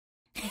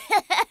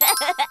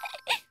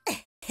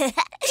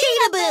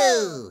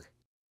Cheetahboo!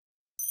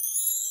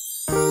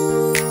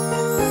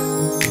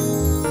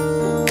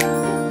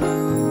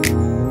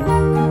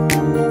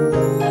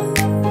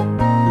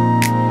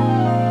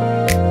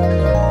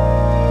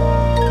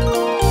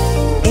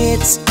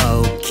 It's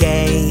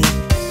okay,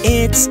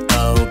 it's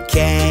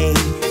okay.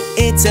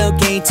 It's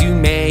okay to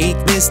make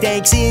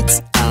mistakes,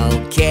 it's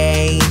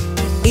okay.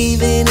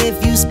 Even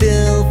if you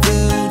spill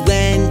food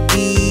when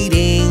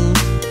eating,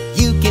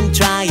 you can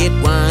try it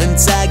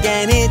once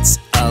again, it's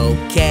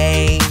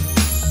okay.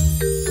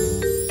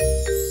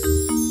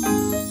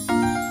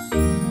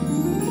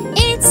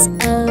 It's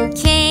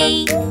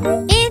okay,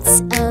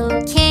 it's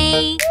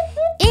okay.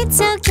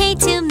 It's okay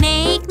to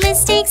make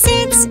mistakes,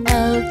 it's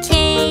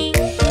okay.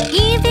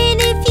 Even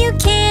if you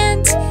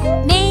can't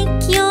make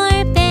your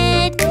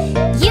bed,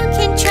 you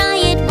can try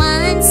it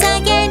once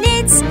again,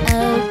 it's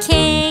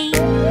okay.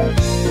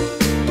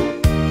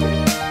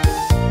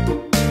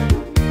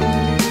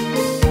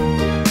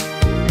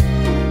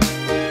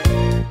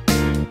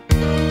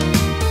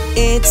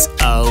 It's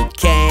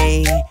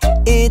okay,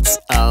 it's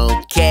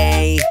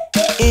okay.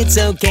 It's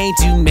okay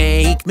to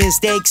make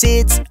mistakes,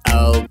 it's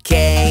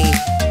okay.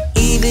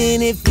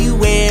 Even if you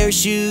wear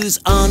shoes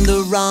on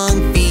the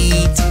wrong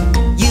feet,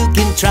 you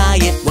can try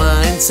it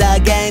once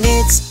again,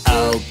 it's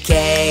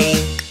okay.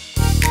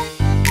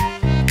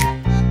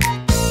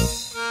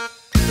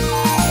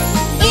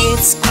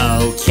 It's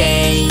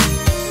okay,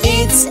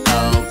 it's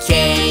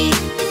okay.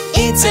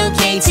 It's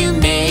okay to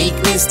make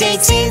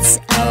mistakes, it's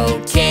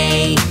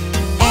okay.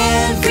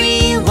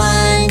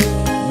 Everyone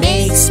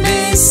makes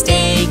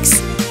mistakes.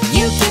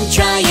 You can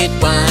try it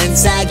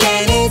once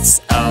again,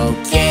 it's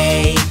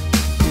okay.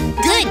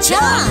 Good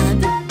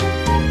job!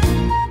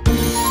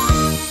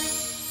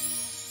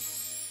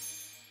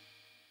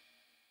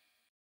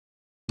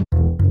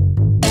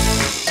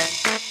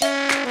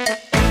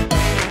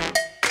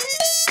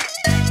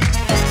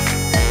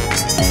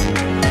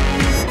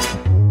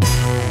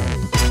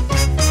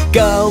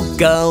 Go,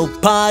 go,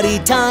 potty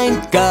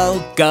time.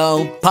 Go,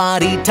 go,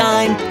 potty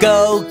time.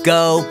 Go,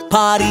 go,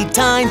 potty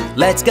time.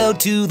 Let's go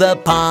to the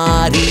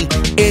potty.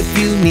 If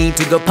you need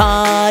to go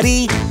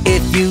potty,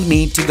 if you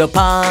need to go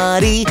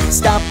potty,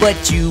 stop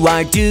what you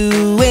are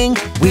doing.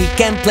 We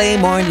can play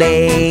more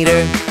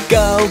later.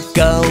 Go,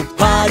 go,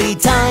 potty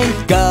time.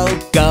 Go,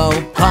 go,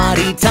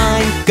 potty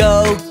time.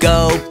 Go,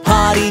 go,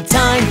 potty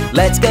time.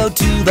 Let's go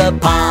to the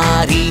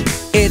potty.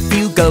 If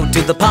you go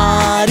to the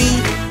potty,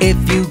 if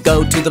you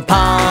go to the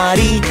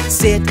potty,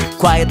 sit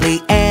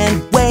quietly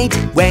and wait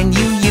when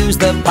you use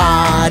the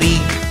potty.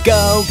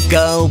 Go,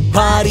 go,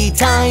 potty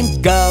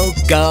time. Go,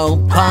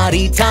 go,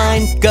 potty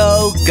time.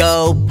 Go,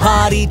 go,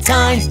 potty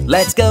time.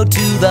 Let's go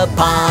to the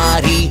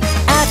potty.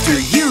 After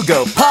you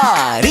go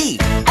potty,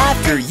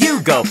 after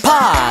you go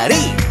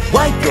potty,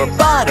 wipe your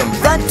bottom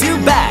front to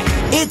back.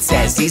 It's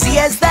as easy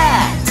as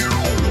that.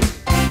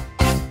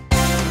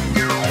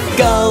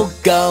 Go,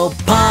 go,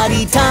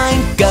 potty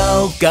time.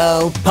 Go,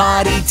 go,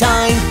 potty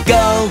time.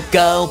 Go,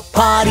 go,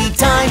 potty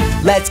time.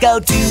 Let's go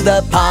to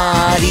the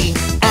potty.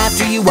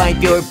 After you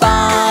wipe your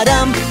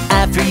bottom,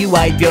 after you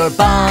wipe your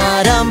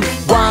bottom,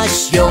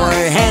 wash your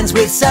hands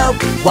with soap.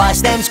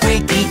 Wash them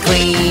squeaky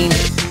clean.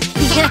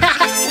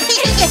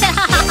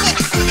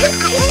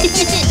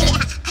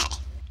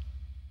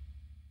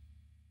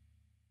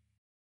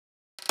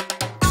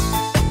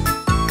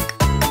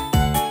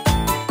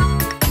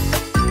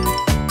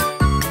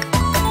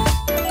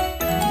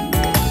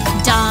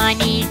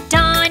 Donny,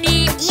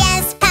 Donny,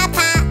 Yes,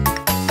 Papa.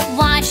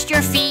 wash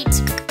your feet.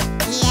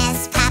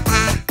 Yes, Papa.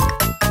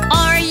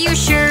 Are you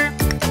sure?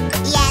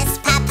 Yes,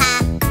 Papa.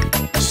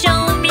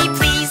 Show me,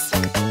 please.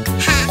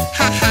 Ha,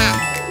 ha, ha.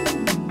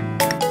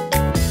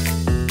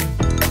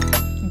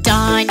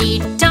 Donny,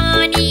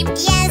 Donny,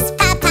 Yes,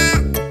 Papa.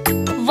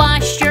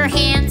 wash your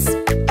hands.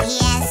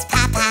 Yes,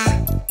 Papa.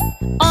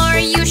 Are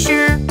you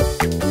sure?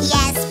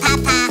 Yes,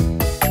 Papa.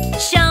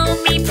 Show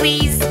me,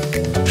 please.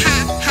 Ha,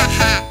 ha,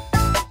 ha.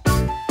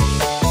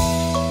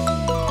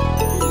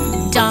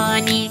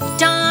 Donny,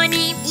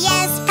 Donny,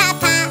 Yes,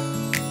 Papa.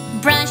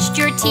 brushed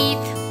your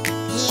teeth.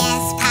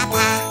 Yes,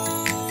 Papa.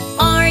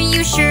 Are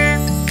you sure?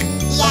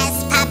 Yes,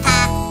 Papa.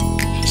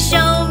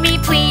 Show me,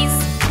 please.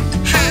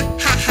 Ha,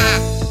 ha, ha.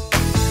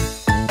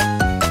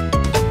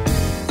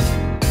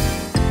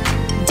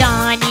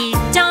 Donny,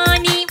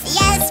 Donny,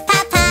 Yes,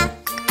 Papa.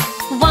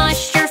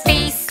 wash your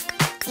face.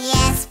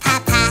 Yes,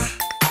 Papa.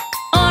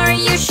 Are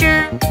you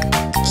sure?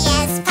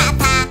 Yes,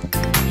 Papa.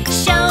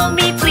 Show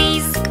me,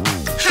 please.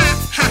 Ha,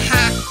 ha,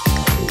 ha.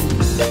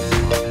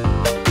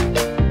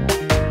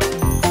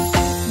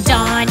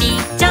 Donny,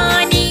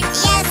 Donny,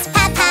 Yes,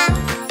 Papa.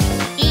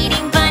 eat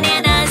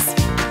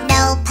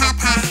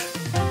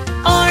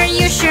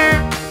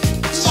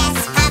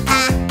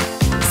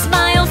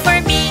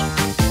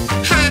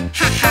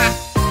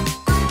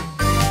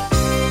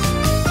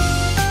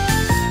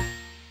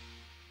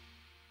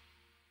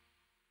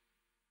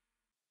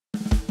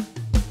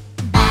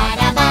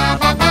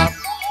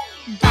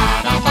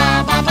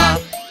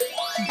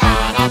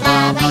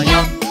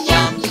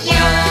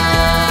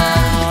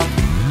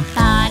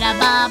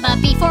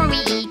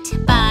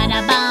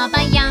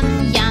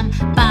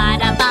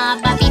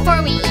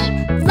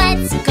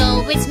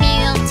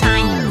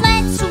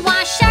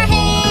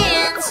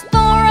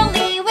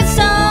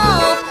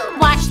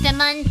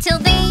till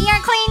they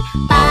are clean.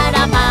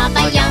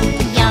 Ba-da-ba-ba, yum,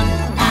 yum.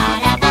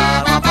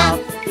 Ba-da-ba-ba-ba.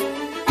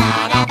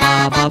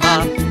 Ba-da-ba-ba-ba.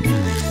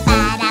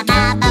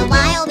 Ba-da-ba-ba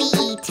while we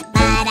eat.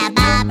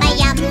 Ba-da-ba-ba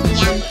yum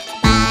yum.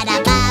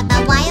 Ba-da-ba-ba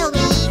while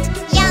we eat.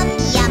 Yum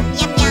yum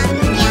yum yum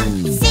yum.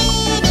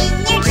 Sit in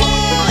your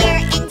chair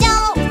and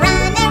don't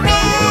run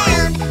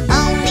around.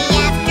 Only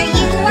after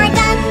you are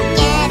done,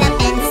 get up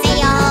and say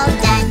all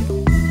done.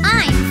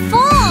 I'm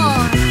full.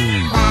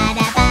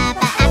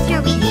 Ba-da-ba-ba after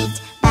we eat.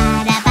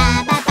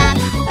 Ba-da-ba-ba-ba-ba.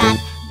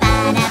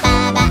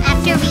 Ba-da-ba-ba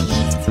after we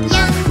eat.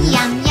 Yum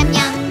yum yum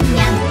yum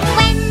yum.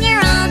 When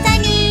you're all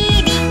done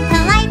eating,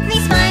 politely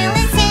smile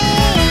and say,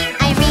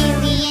 I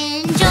really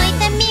enjoyed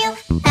the meal.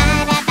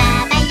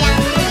 Ba-da-ba-ba yum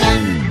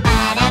yum.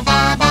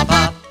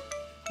 Ba-da-ba-ba-ba.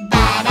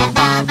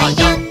 Ba-da-ba-ba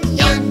yum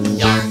yum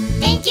yum.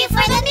 Thank you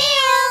for the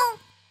meal.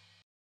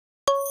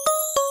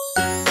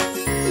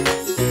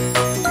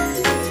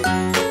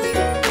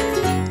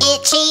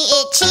 Itchy,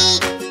 itchy.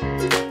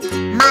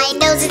 My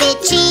nose is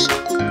itchy.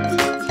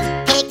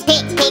 Pick,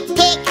 pick, pick,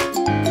 pick.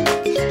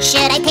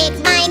 Should I pick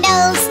my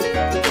nose?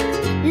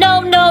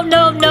 No, no,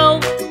 no, no.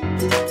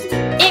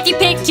 If you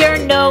picked your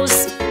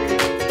nose,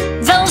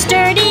 those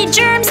dirty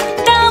germs,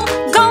 they'll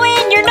go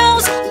in your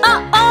nose.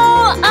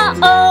 Uh-oh,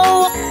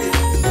 uh-oh.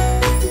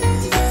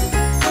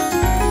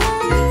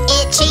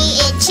 Itchy,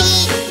 itchy.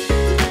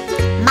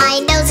 My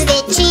nose is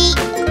itchy.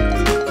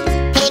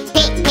 Pick,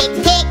 pick, pick,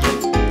 pick.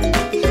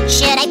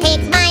 Should I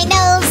pick my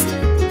nose?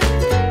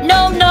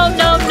 No, no,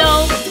 no,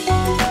 no.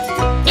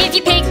 If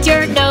you picked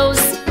your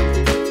nose,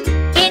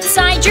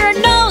 inside your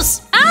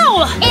nose,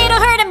 ow! It'll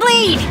hurt and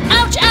bleed.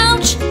 Ouch,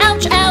 ouch,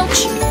 ouch,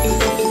 ouch.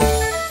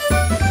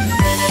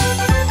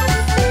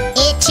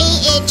 Itchy,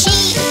 itchy.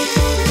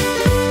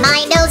 My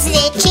nose is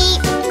itchy.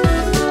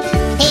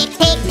 Pick,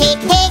 pick, pick,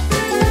 pick.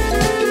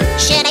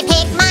 Should I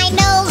pick my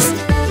nose?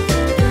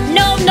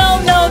 No, no,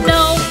 no,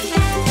 no.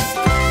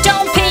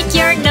 Don't pick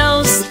your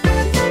nose.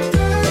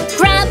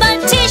 Grab a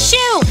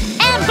tissue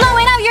and blow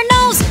it out your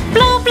nose.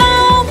 Blow,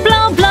 blow,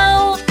 blow,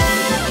 blow.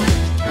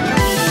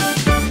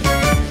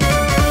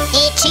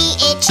 Itchy,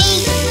 itchy.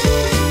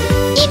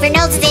 If your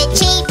nose is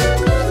itchy,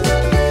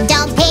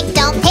 don't pick,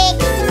 don't pick.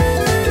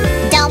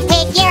 Don't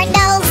pick your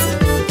nose.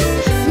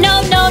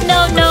 No, no,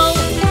 no, no.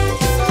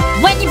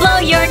 When you blow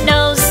your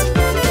nose,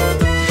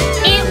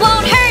 it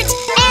won't hurt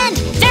and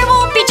there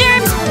won't be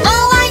germs.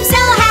 Oh, I'm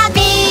so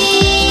happy.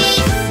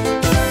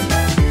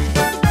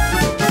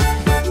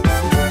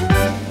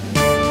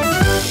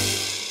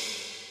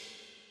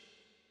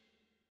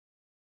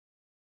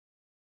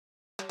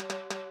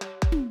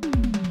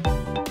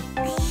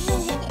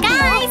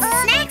 Guys,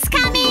 snacks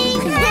coming.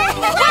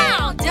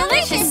 Wow,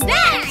 delicious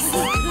snacks.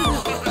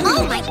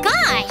 Oh my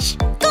gosh.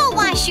 Go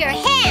wash your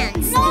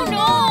hands. Oh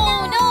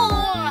no, no.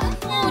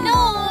 Oh no.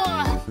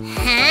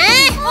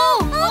 Huh? Oh,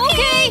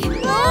 okay.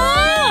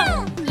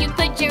 You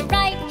put your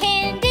right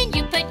hand in,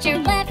 you put your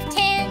left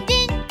hand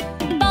in.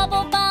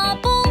 Bubble,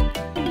 bubble.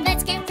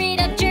 Let's get rid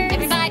of germs.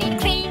 Everybody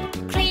clean,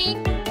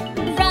 clean.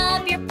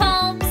 Rub your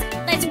palms.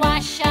 Let's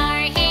wash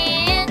our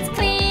hands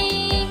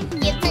clean.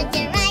 You put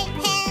your right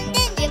hand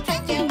in, you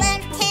put your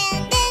left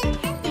hand in.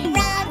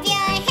 Rub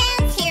your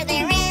hands here,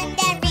 there, and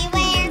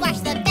everywhere. Wash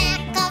the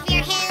back of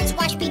your hands,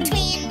 wash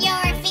between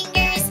your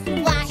fingers.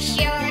 Wash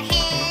your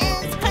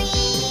hands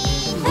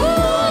clean.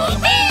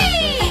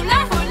 Hey! Hula,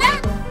 hula.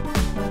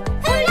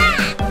 Hula!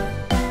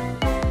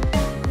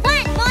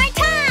 One more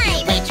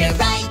time. Put your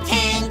right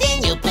hand in,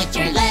 you put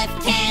your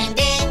left hand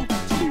in.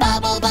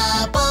 Bubble,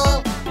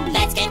 bubble,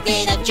 let's get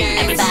rid of germs.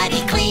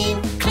 Everybody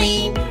clean,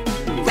 clean.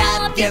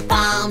 Rub your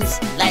palms,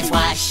 let's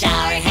wash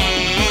our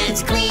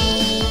hands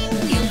clean.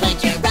 You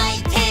put your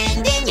right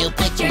hand in, you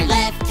put your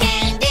left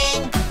hand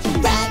in.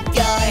 Rub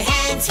your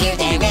hands here,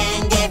 there,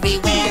 and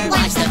everywhere.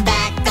 Wash the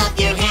back of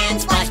your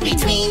hands, wash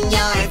between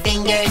your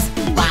fingers.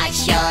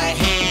 Wash your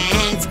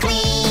hands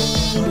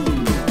clean.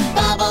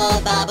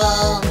 Bubble,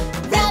 bubble,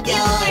 rub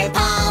your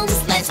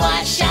palms, let's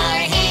wash our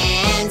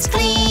hands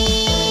clean.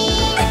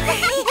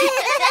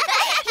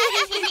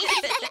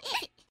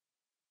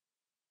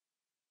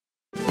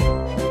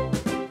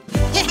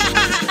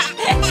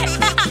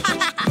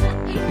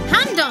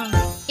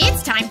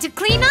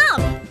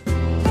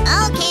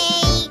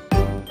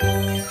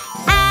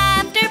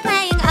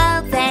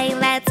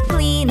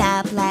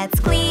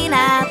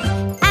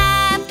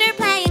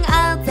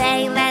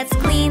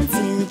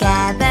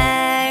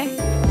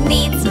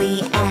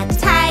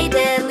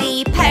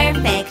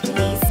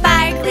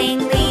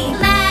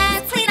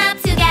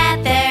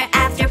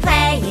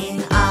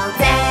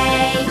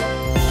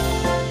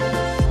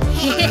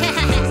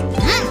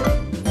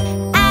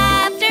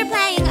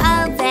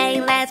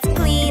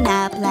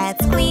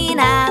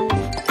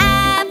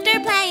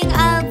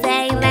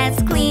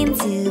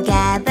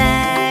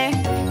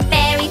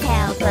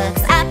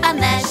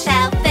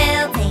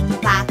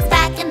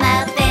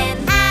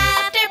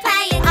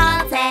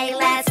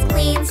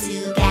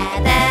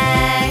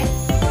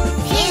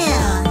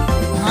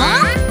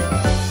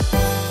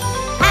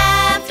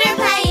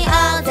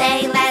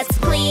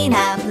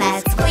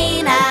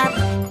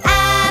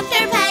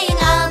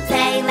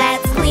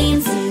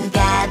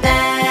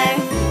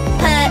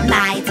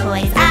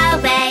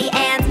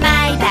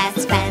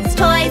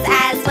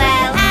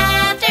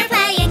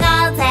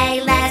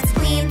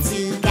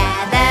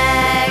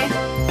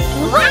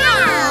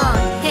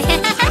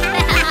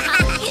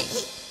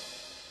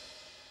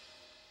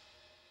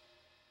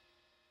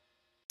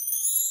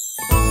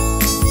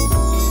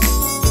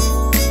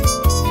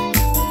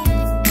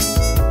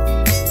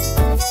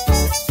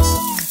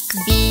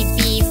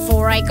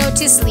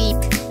 to sleep.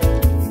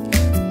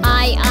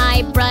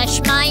 I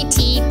brush my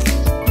teeth.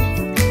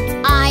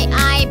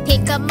 I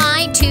pick up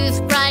my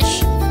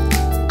toothbrush.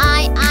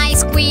 I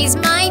squeeze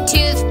my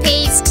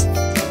toothpaste.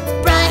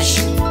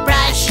 Brush,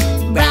 brush,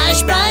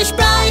 brush, brush,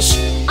 brush.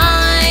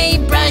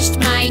 I brushed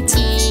my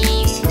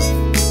teeth.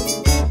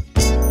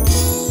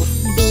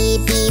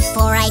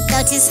 Before I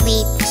go to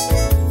sleep,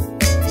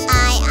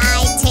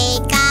 I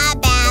take a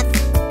bath.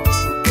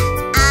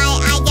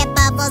 I get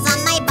bubbles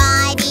on my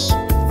body.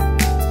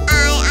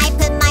 I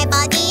put my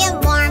body in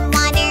warm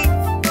water.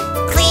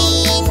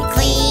 Clean,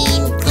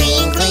 clean,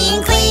 clean,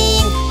 clean,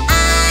 clean.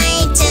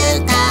 I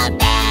took a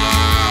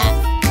bath.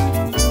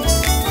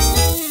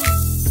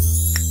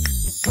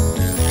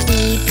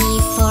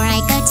 Before I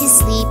go to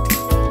sleep,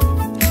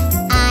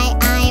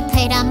 I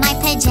put on my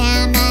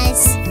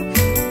pajamas.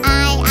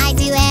 I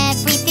do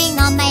everything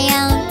on my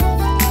own.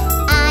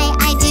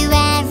 I do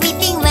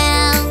everything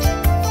well.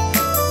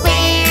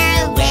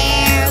 Where?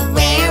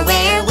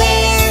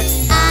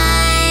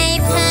 I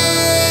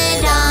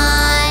put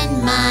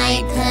on my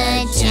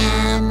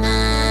pajamas.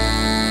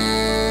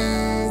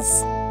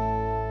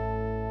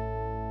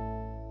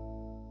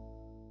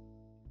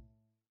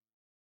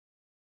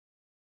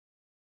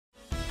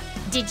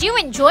 Did you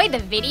enjoy the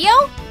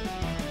video?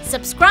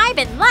 Subscribe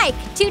and like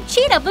to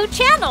Cheetahboo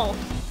channel.